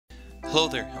Hello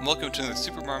there, and welcome to another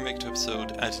Super Mario Maker 2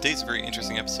 episode. Today's a very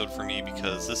interesting episode for me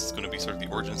because this is going to be sort of the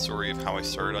origin story of how I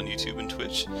started on YouTube and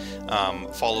Twitch,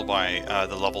 followed by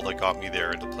the level that got me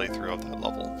there and the playthrough of that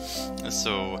level.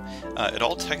 So it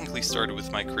all technically started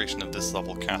with my creation of this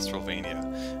level,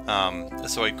 Castrollvania.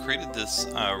 So I created this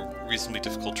reasonably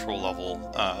difficult troll level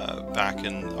back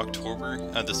in October.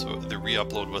 The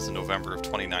re-upload was in November of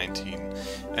 2019,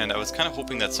 and I was kind of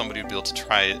hoping that somebody would be able to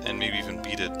try it and maybe even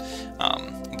beat it,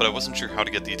 but I wasn't sure how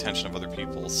to get the attention of other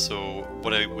people. So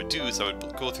what I would do is I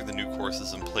would go through the new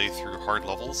courses and play through hard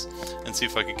levels and see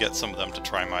if I could get some of them to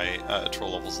try my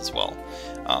troll levels as well.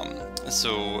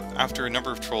 So after a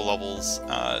number of troll levels,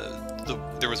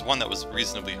 there was one that was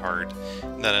reasonably hard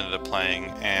that I ended up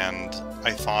playing, and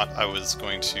I thought I was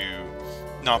going to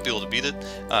not be able to beat it.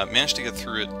 Managed to get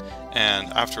through it,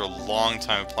 and after a long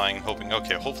time of playing and hoping,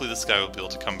 okay, hopefully this guy will be able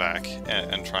to come back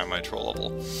and try my troll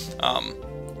level.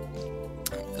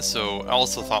 So I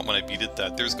also thought when I beat it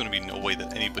that there's going to be no way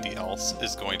that anybody else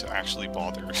is going to actually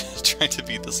bother trying to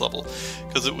beat this level,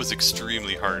 because it was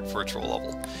extremely hard for a troll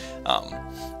level.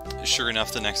 Sure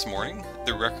enough, the next morning,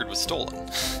 the record was stolen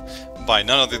by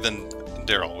none other than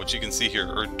Daryl, which you can see here,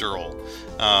 or Durl.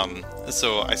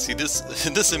 So I see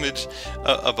this image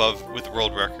above with the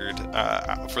world record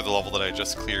for the level that I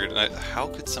just cleared, and how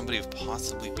could somebody have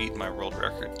possibly beaten my world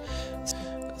record?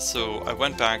 So I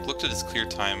went back, looked at his clear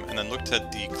time, and then looked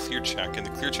at the clear check, and the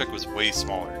clear check was way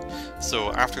smaller.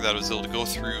 So after that I was able to go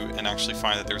through and actually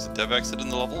find that there was a dev exit in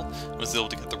the level, and was able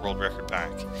to get the world record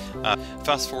back.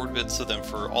 Fast forward a bit, so then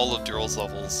for all of Daryl's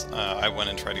levels, I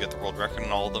went and tried to get the world record on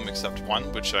all of them except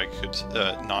one, which I could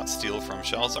not steal from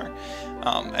Shalzar.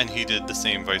 And he did the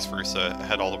same, vice versa,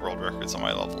 had all the world records on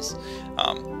my levels.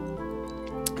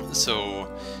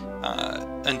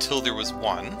 Until there was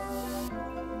one.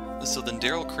 So then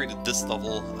Daryl created this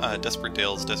level, Desperate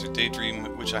Dale's Desert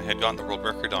Daydream, which I had gotten the world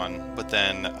record on, but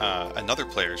then another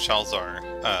player, Shalzar,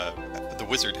 the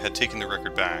wizard, had taken the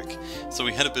record back. So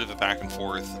we had a bit of a back and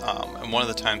forth, and one of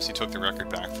the times he took the record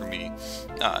back from me,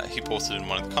 he posted in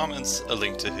one of the comments a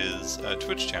link to his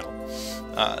Twitch channel.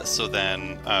 So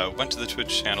then went to the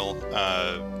Twitch channel,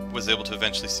 was able to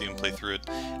eventually see him play through it.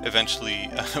 Eventually,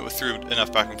 through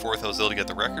enough back and forth, I was able to get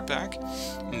the record back.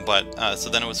 But so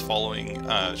then I was following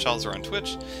Shalzar on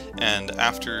Twitch, and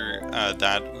after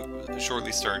that,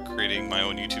 shortly started creating my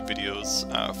own YouTube videos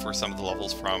for some of the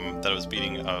levels that I was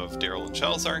beating of Daryl and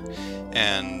Shalzar.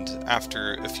 And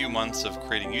after a few months of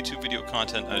creating YouTube video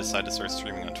content, I decided to start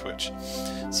streaming on Twitch.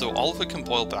 So all of it can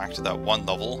boil back to that one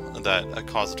level that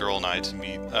caused Daryl and I to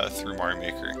meet through Mario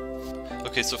Maker.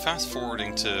 Okay, so fast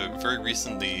forwarding to very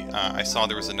recently, I saw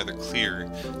there was another clear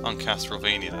on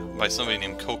Castrollvania by somebody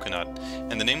named Coconut,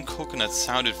 and the name Coconut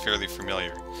sounded fairly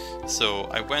familiar. So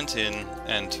I went in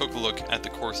and took a look at the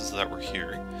courses that were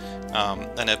here,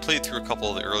 and I played through a couple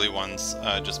of the early ones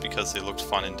just because they looked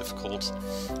fun and difficult,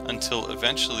 until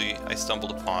eventually I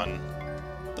stumbled upon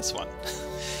this one.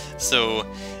 So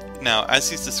now, as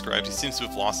he's described, he seems to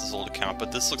have lost his old account,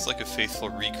 but this looks like a faithful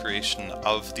recreation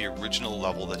of the original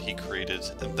level that he created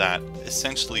that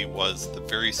essentially was the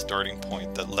very starting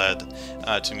point that led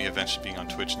to me eventually being on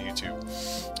Twitch and YouTube.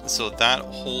 So that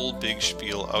whole big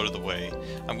spiel out of the way,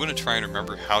 I'm going to try and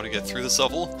remember how to get through this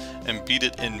level and beat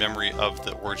it in memory of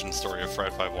the origin story of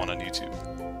Fred51 on YouTube.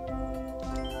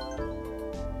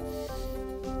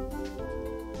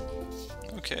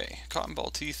 Okay, Cotton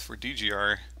Ball Teeth for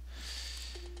DGR.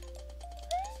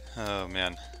 Oh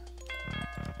man,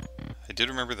 I did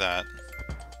remember that.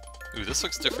 Ooh, this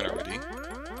looks different already.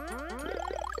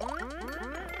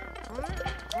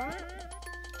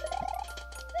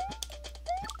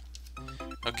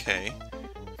 Okay,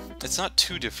 it's not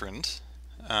too different.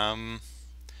 I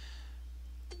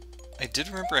did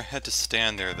remember I had to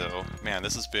stand there though. Man,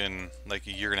 this has been like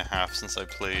a year and a half since I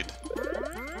played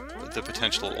the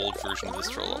potential old version of this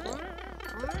troll level.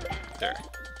 There.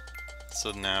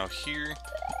 So now here,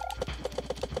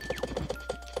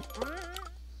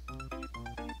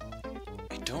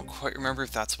 I don't quite remember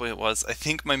if that's the way it was. I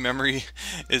think my memory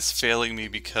is failing me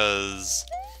because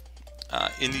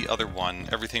in the other one,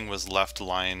 everything was left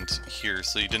lined here,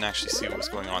 so you didn't actually see what was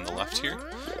going on the left here.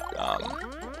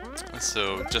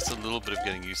 So just a little bit of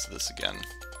getting used to this again.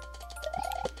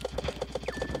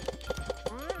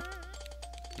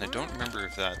 And I don't remember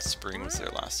if that spring was there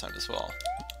last time as well.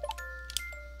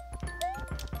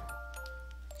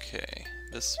 Okay,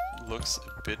 this looks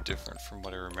a bit different from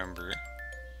what I remember.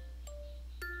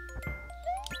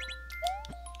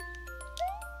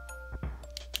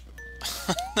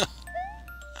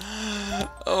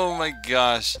 Oh my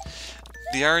gosh.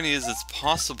 The irony is it's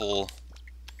possible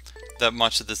that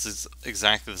much of this is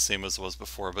exactly the same as it was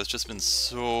before, but it's just been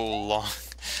so long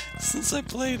since I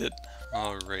played it.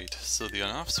 Alright, so the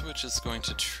on-off switch is going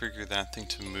to trigger that thing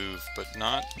to move, but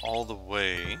not all the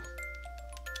way.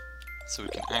 So we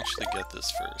can actually get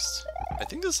this first. I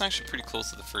think this is actually pretty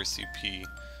close to the first CP,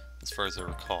 as far as I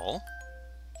recall.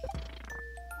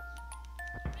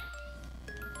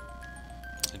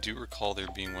 I do recall there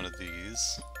being one of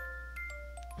these.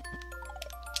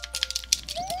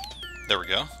 There we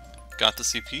go. Got the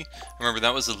CP. Remember,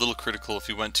 that was a little critical. If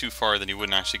you went too far, then you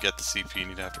wouldn't actually get the CP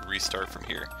and you'd have to restart from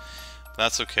here. But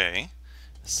that's okay.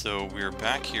 So we're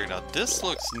back here. Now this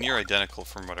looks near identical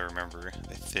from what I remember,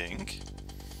 I think.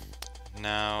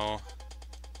 Now...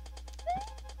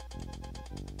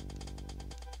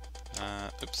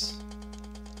 oops.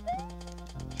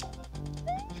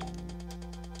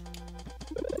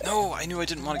 No, I knew I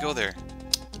didn't want to go there.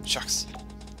 Shucks.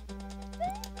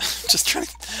 Just trying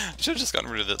to... should have just gotten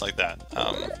rid of it like that.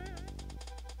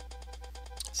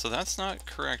 So that's not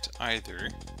correct either.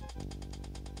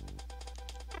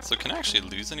 So can I actually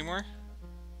lose anymore?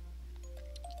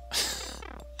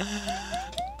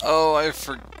 Oh, I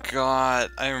forgot.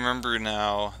 I remember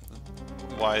now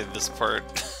why this part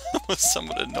was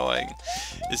somewhat annoying.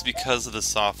 Is because of the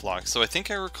soft lock. So I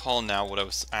think I recall now what I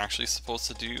was actually supposed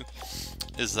to do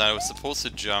is that I was supposed to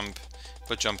jump,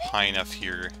 but jump high enough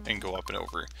here and go up and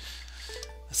over.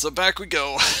 So back we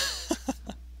go.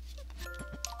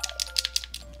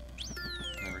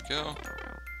 There we go.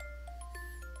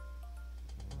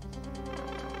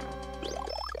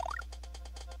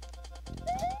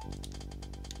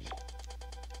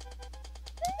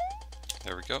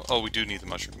 There we go. Oh, we do need the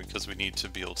mushroom because we need to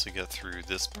be able to get through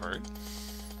this part.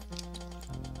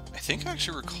 I think I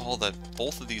actually recall that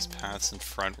both of these paths in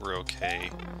front were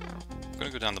okay. I'm gonna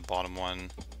go down the bottom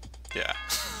one. Yeah.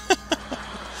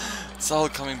 It's all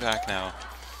coming back now.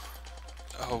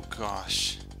 Oh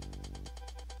gosh.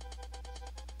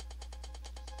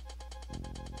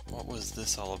 What was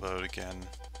this all about again?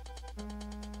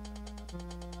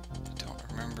 I don't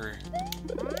remember.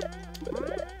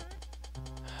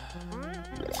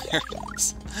 There it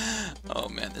is. Oh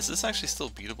man, is this actually still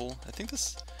beatable? I think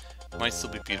this might still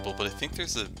be beatable, but I think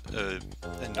there's a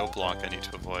no block I need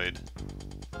to avoid.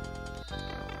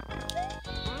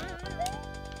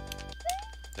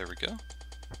 There we go.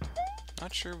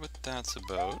 Not sure what that's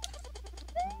about.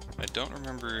 I don't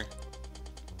remember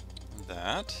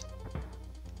that.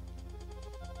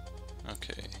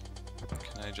 Okay.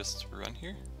 Can I just run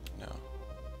here? No.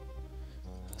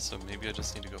 So maybe I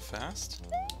just need to go fast?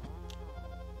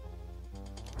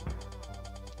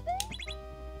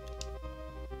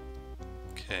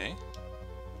 Okay.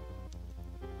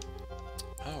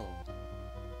 Oh.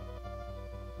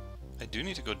 I do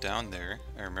need to go down there,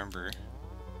 I remember.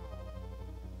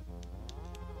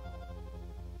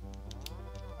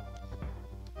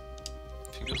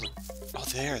 If he goes like... Oh,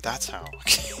 there, that's how.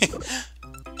 Okay.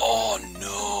 Oh,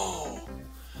 no!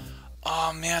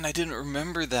 Oh, man, I didn't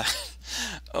remember that.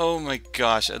 Oh my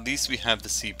gosh, at least we have the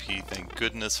CP, thank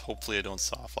goodness. Hopefully I don't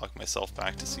softlock myself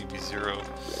back to CP0.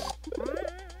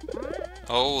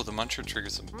 Oh, the muncher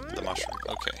triggers the mushroom.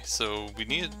 Okay, so we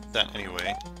needed that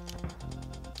anyway.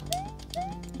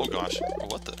 Oh gosh, oh,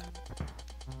 what the...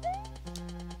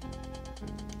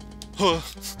 I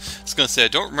was gonna say, I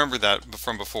don't remember that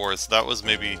from before, so that was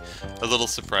maybe a little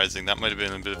surprising. That might have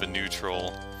been a bit of a new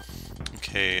troll.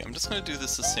 Okay, I'm just gonna do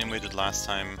this the same way I did last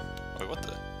time. Wait, what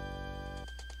the...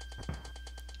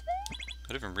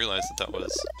 I didn't even realize that that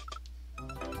was...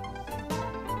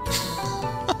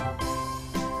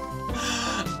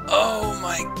 Oh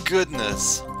my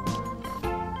goodness!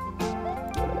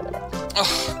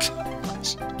 Oh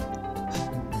gosh!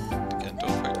 Again,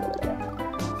 don't fight.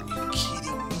 Are you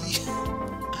kidding me?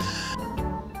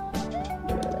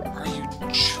 Are you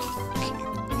joking?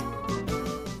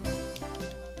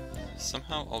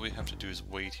 Somehow all we have to do is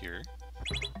wait here.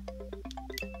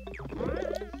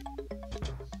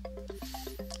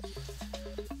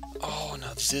 Oh,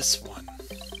 now this one.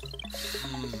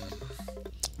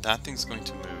 That thing's going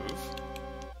to move.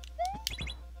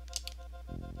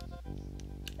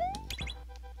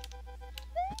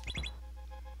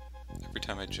 Every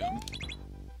time I jump.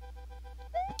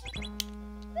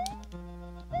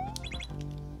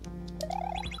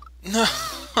 No!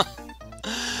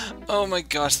 Oh my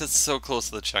gosh, that's so close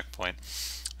to the checkpoint.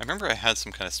 I remember I had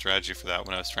some kind of strategy for that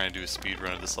when I was trying to do a speed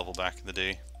run of this level back in the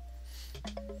day.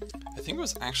 I think it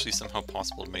was actually somehow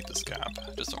possible to make this gap.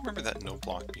 I just don't remember that no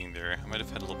block being there. I might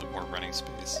have had a little bit more running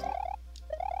space.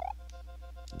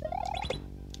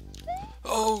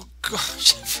 Oh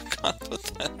gosh, I forgot about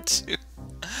that too.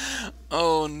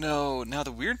 Oh no. Now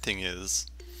the weird thing is,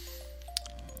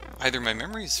 Either my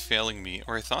memory is failing me,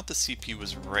 or I thought the CP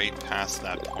was right past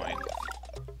that point.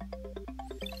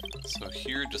 So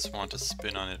here, just want to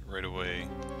spin on it right away,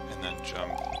 and then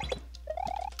jump.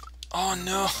 Oh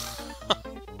no!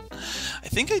 I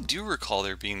think I do recall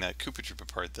there being that Koopa Troopa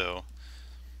part, though.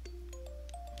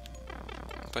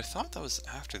 But I thought that was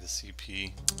after the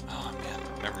CP. Oh man,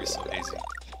 memory's so hazy.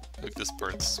 Like, this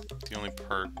part's the only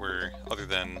part where, other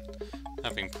than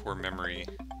having poor memory,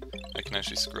 I can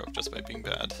actually screw up just by being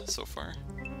bad so far.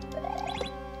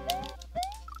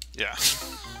 Yeah.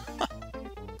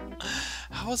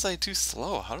 How was I too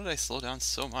slow? How did I slow down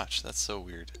so much? That's so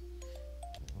weird.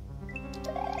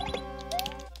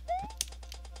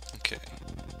 Okay.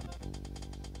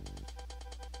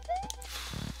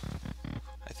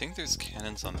 I think there's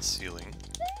cannons on the ceiling.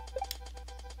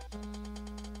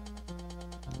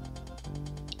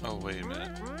 Oh, wait a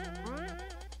minute.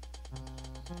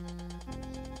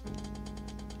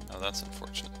 Oh, that's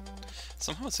unfortunate.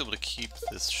 Somehow it's able to keep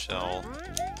this shell.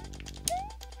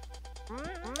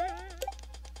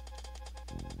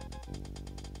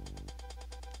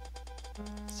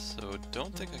 So,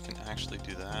 don't think I can actually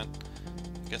do that.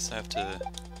 I guess I have to...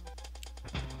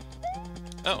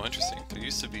 Oh, interesting. There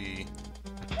used to be...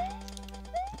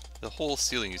 The whole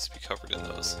ceiling used to be covered in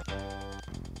those.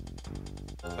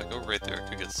 If I go right there, it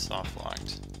could get soft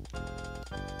locked.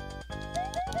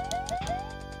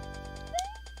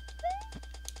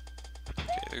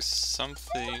 Okay, there's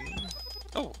something...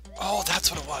 Oh! Oh,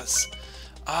 that's what it was!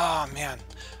 Ah, man.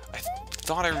 I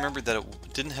thought I remembered that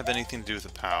it didn't have anything to do with the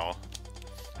POW.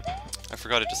 I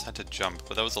forgot it just had to jump,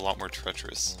 but that was a lot more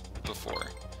treacherous before.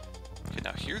 Okay,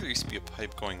 now here there used to be a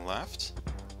pipe going left.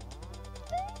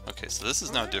 Okay, so this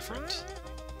is now different.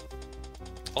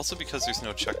 Also because there's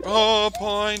no check- Oh,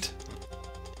 point!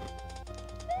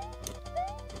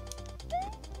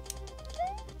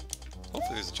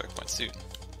 Hopefully there's a checkpoint soon.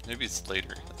 Maybe it's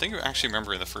later. I think I actually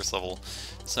remember in the first level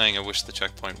saying I wish the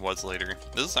checkpoint was later.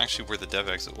 This is actually where the dev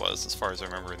exit was, as far as I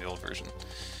remember in the old version.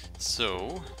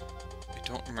 So, I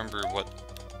don't remember what...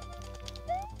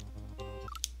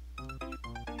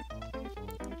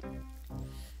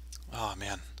 Oh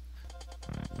man.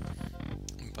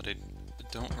 But I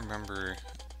don't remember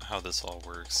how this all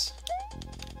works.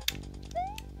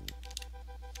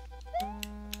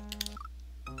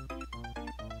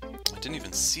 I didn't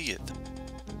even see it.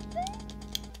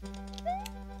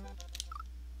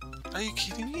 Are you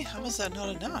kidding me? How is that not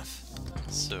enough?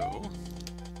 So...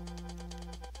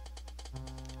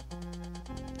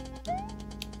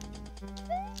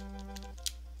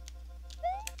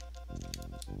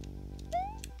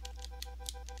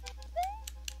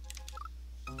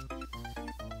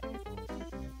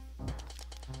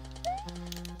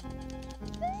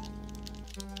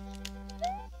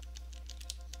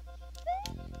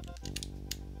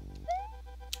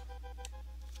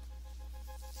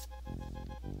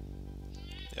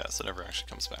 Yeah, so it never actually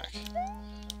comes back.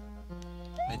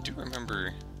 I do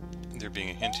remember there being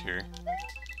a hint here.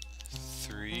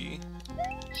 3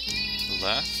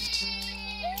 left.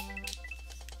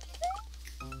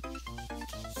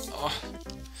 Oh,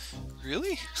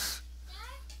 really?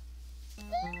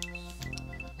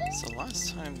 So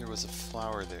last time there was a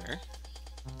flower there.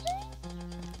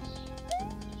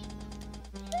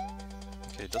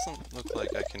 Okay, it doesn't look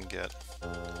like I can get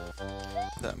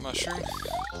that mushroom.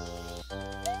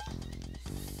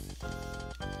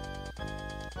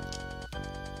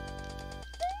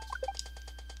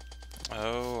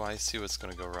 Oh, I see what's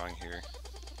gonna go wrong here.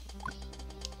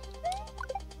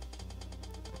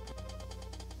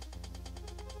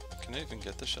 Can I even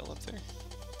get the shell up there?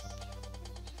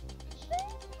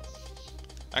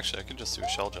 Actually, I could just do a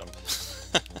shell jump.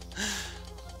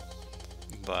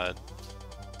 But...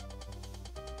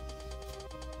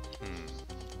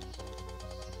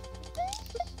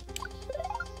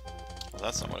 Well,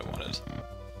 that's not what I wanted.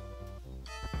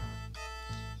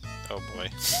 Oh boy.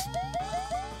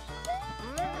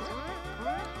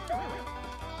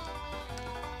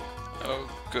 Oh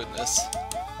goodness.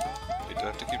 Wait, do I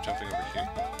have to keep jumping over here?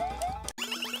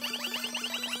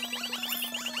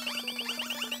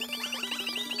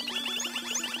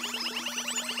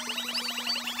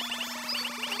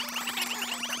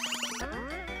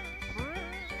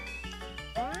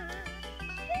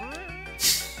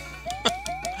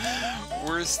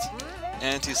 Worst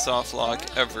anti-soft lock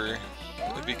ever,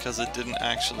 because it didn't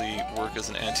actually work as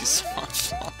an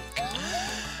anti-soft lock.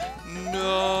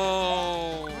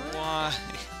 No! Why?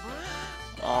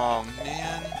 Oh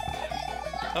man.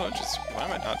 Oh, interesting. Why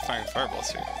am I not firing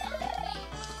fireballs here?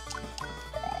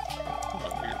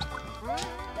 Oh, weird.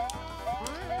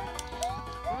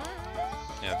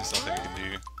 Yeah, there's nothing I can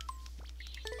do.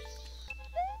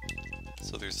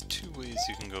 there's two ways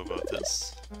you can go about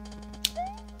this.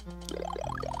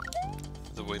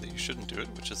 The way that you shouldn't do it,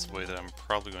 which is the way that I'm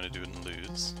probably going to do it and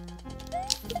lose.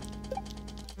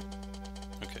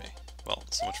 Okay, well,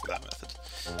 so much for that method.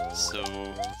 So,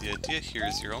 the idea here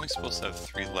is you're only supposed to have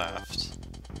 3 left.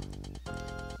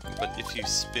 But if you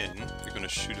spin, you're going to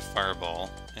shoot a fireball,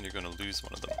 and you're going to lose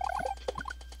one of them.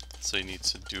 So you need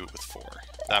to do it with 4.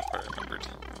 That part I remembered.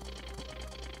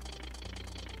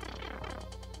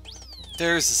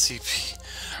 There's the CP.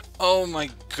 Oh my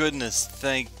goodness,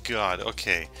 thank God.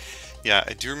 Okay. Yeah,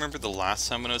 I do remember the last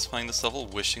time when I was playing this level,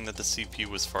 wishing that the CP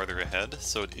was farther ahead,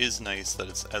 so it is nice that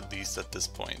it's at least at this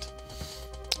point.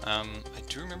 I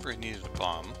do remember I needed a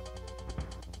bomb.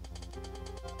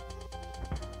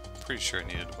 Pretty sure I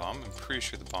needed a bomb. I'm pretty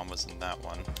sure the bomb was in that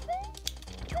one.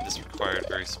 This required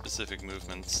very specific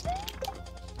movements.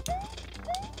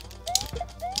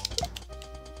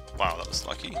 Wow, that was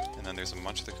lucky. And then there's a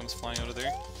munch that comes flying out of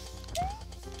there.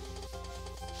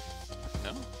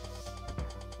 No?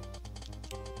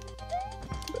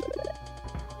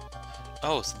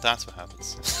 Oh, so that's what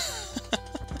happens.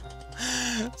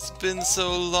 It's been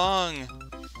so long!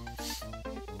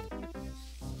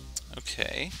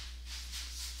 Okay.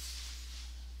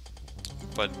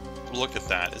 But look at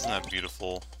that, isn't that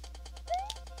beautiful?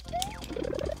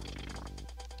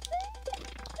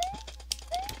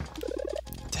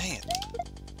 Dang it!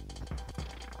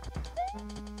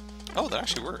 Oh, that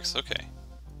actually works, okay.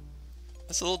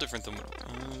 That's a little different than what...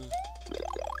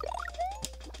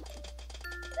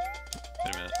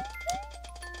 wait a minute.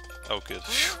 Oh, good.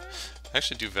 Phew. I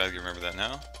actually do vaguely remember that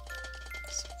now.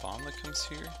 There's a bomb that comes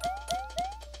here.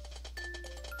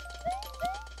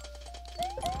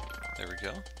 There we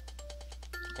go.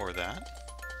 Or that.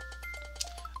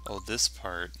 Oh, this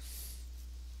part.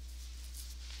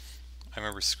 I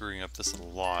remember screwing up this a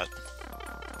lot.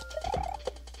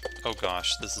 Oh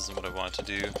gosh, this isn't what I wanted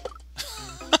to do.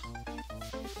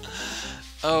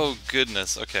 Oh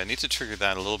goodness, okay, I need to trigger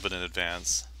that a little bit in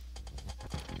advance.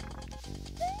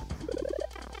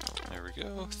 There we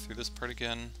go, through this part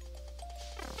again.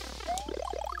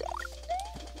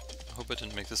 I hope I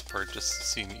didn't make this part just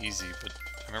seem easy, but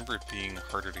I remember it being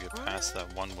harder to get past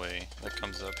that one way that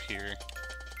comes up here.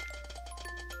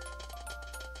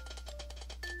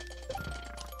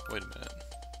 Wait a minute.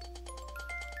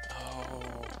 Oh.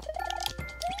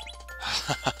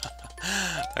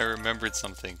 I remembered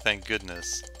something, thank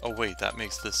goodness. Oh wait, that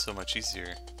makes this so much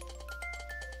easier.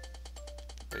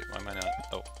 Wait, why am I not?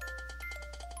 Oh.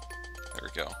 There we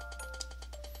go.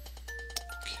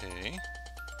 Okay.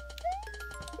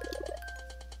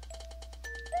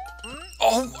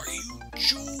 Oh, are you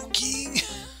joking?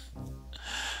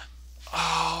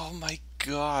 Oh my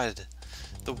god.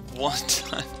 The one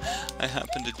time I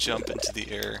happened to jump into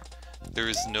the air, there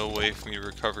is no way for me to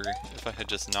recover. If I had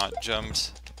just not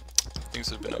jumped, things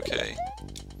would have been okay.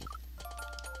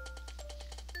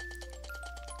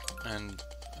 And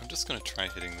I'm just gonna try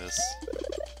hitting this.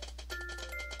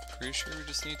 Pretty sure we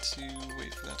just need to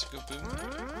wait for that to go boom.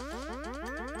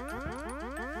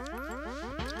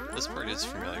 This part is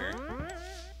familiar.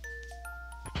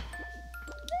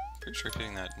 Pretty sure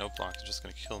hitting that note block is just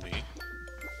gonna kill me.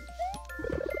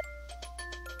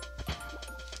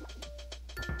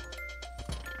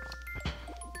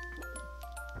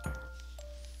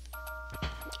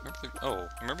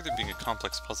 I remember there being a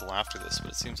complex puzzle after this,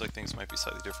 but it seems like things might be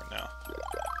slightly different now.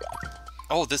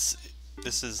 Oh, this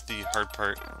is the hard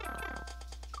part.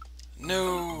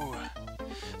 No!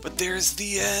 But there's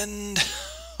the end!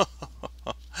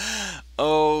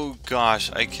 Oh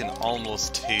gosh, I can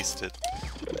almost taste it.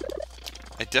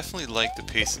 I definitely like the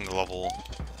pacing of the level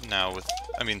now with...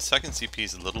 I mean, second CP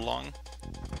is a little long.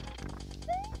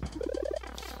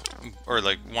 Or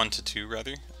like 1 to 2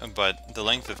 rather, but the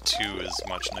length of 2 is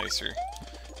much nicer.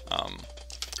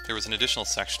 There was an additional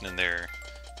section in there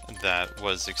that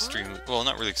was extremely, well,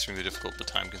 not really extremely difficult, but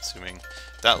time consuming.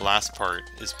 That last part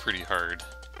is pretty hard.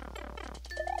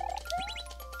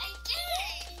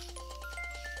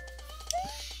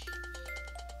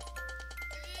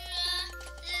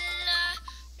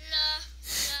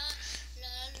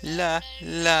 La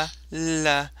la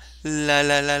la la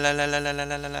la la la la la la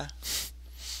la la la.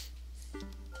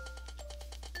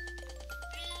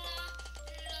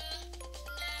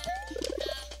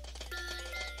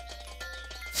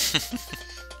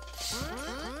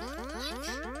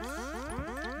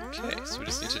 Okay, so we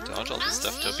just need to dodge all this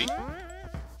stuff, Toby.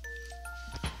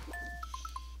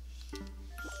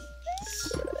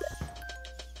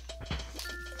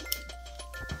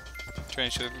 Trying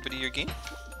to show everybody your game.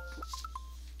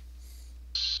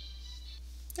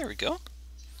 There we go.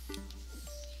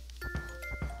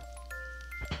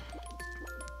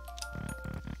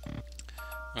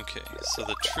 Okay, so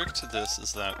the trick to this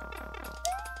is that...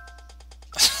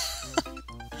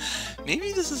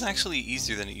 Maybe this is actually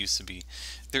easier than it used to be.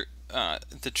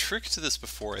 The trick to this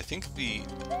before, I think the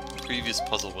previous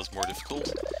puzzle was more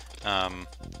difficult.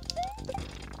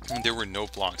 There were no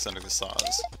blocks under the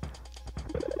saws.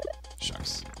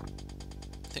 Shucks.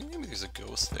 I think maybe there's a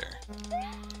ghost there.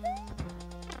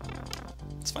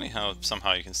 It's funny how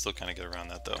somehow you can still kind of get around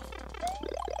that, though.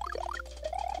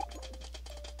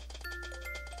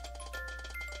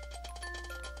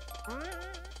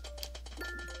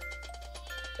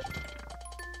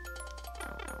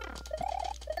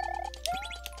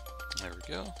 There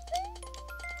we go.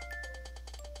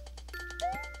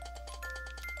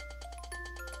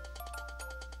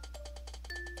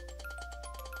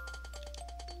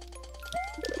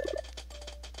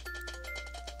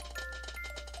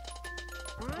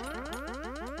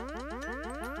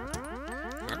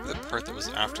 Remember the part that was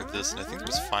after this, and I think there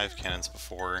was 5 cannons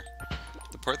before.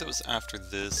 The part that was after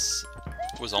this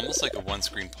was almost like a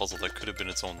one-screen puzzle that could have been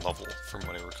its own level, from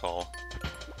what I recall.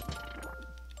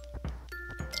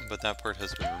 But that part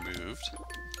has been removed,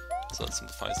 so that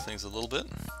simplifies things a little bit.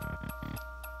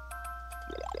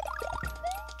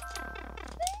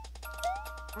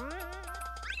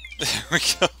 There we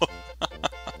go.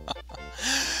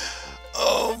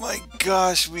 Oh my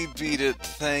gosh, we beat it.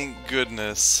 Thank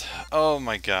goodness. Oh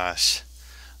my gosh.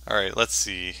 Alright, let's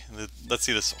see. Let's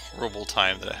see this horrible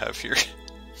time that I have here.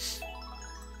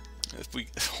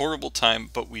 Horrible time,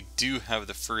 but we do have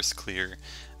the first clear.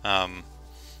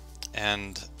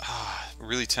 And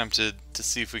really tempted to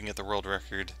see if we can get the world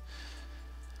record.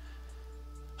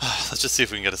 Let's just see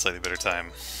if we can get a slightly better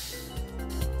time.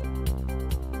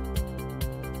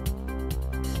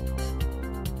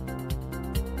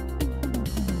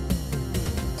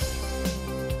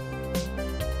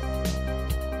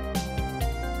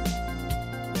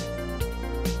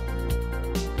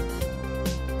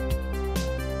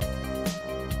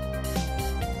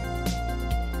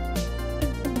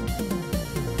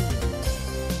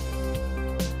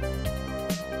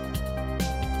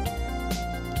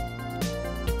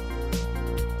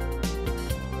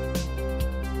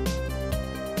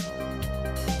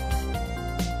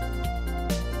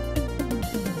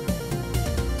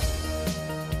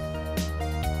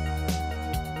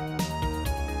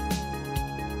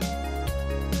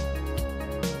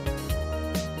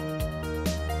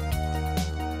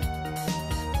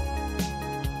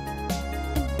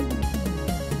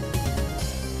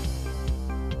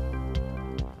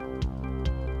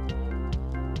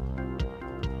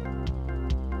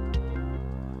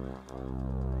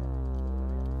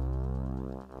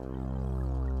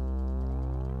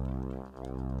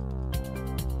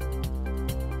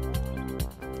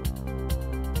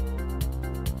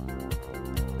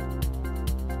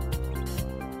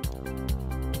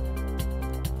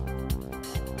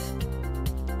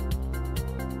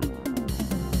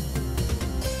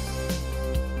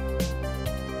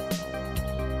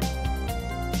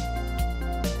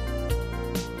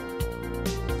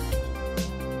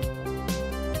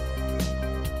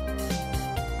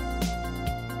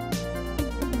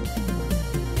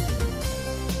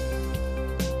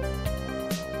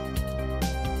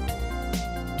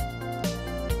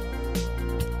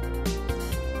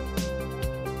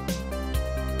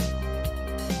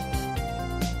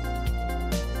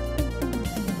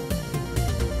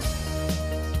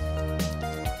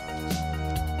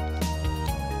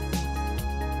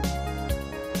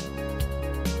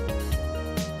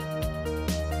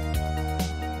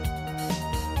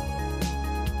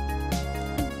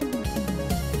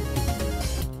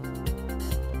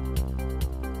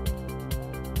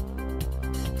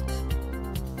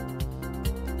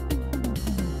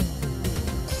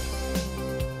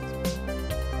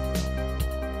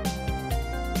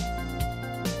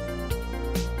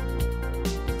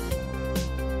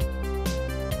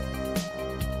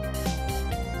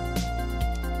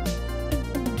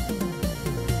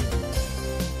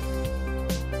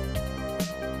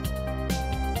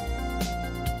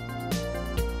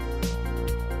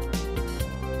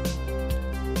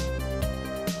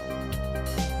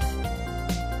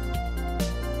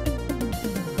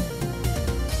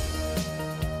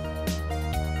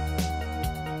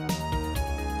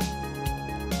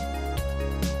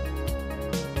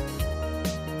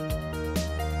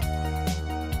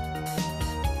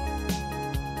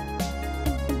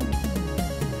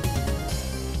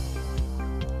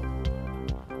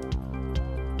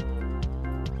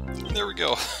 There we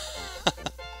go.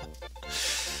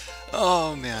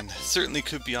 Oh man, certainly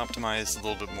could be optimized a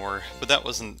little bit more, but that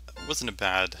wasn't a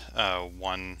bad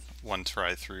one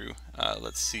try through.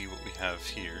 Let's see what we have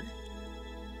here.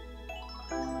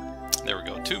 we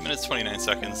go. 2 minutes 29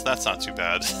 seconds. That's not too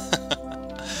bad.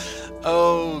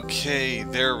 Okay,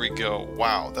 there we go.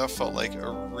 Wow, that felt like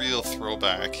a real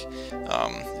throwback.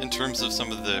 In terms of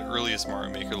some of the earliest Mario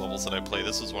Maker levels that I played,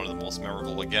 this was one of the most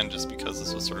memorable, again, just because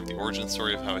this was sort of the origin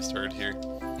story of how I started here.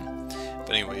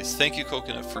 But anyways, thank you,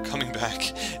 Coconut, for coming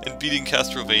back and beating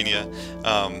Castrollvania.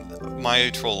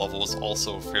 My troll level was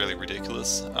also fairly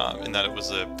ridiculous, in that it was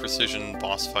a precision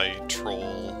boss fight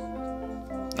troll.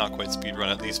 Not quite speedrun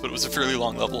at least, but it was a fairly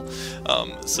long level.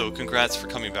 So congrats for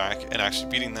coming back and actually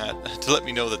beating that to let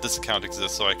me know that this account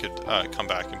exists so I could come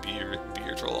back and beat your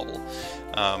troll level.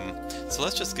 So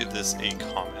let's just give this a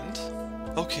comment.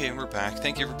 Okay, and we're back.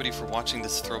 Thank you everybody for watching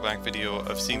this throwback video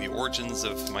of seeing the origins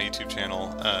of my YouTube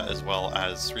channel, as well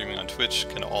as streaming on Twitch.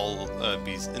 Can all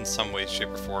be in some way, shape,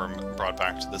 or form brought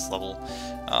back to this level.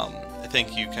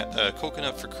 Thank you,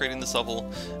 Coconut, for creating this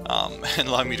level and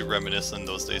allowing me to reminisce on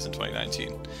those days in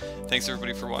 2019. Thanks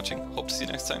everybody for watching. Hope to see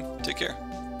you next time. Take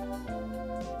care.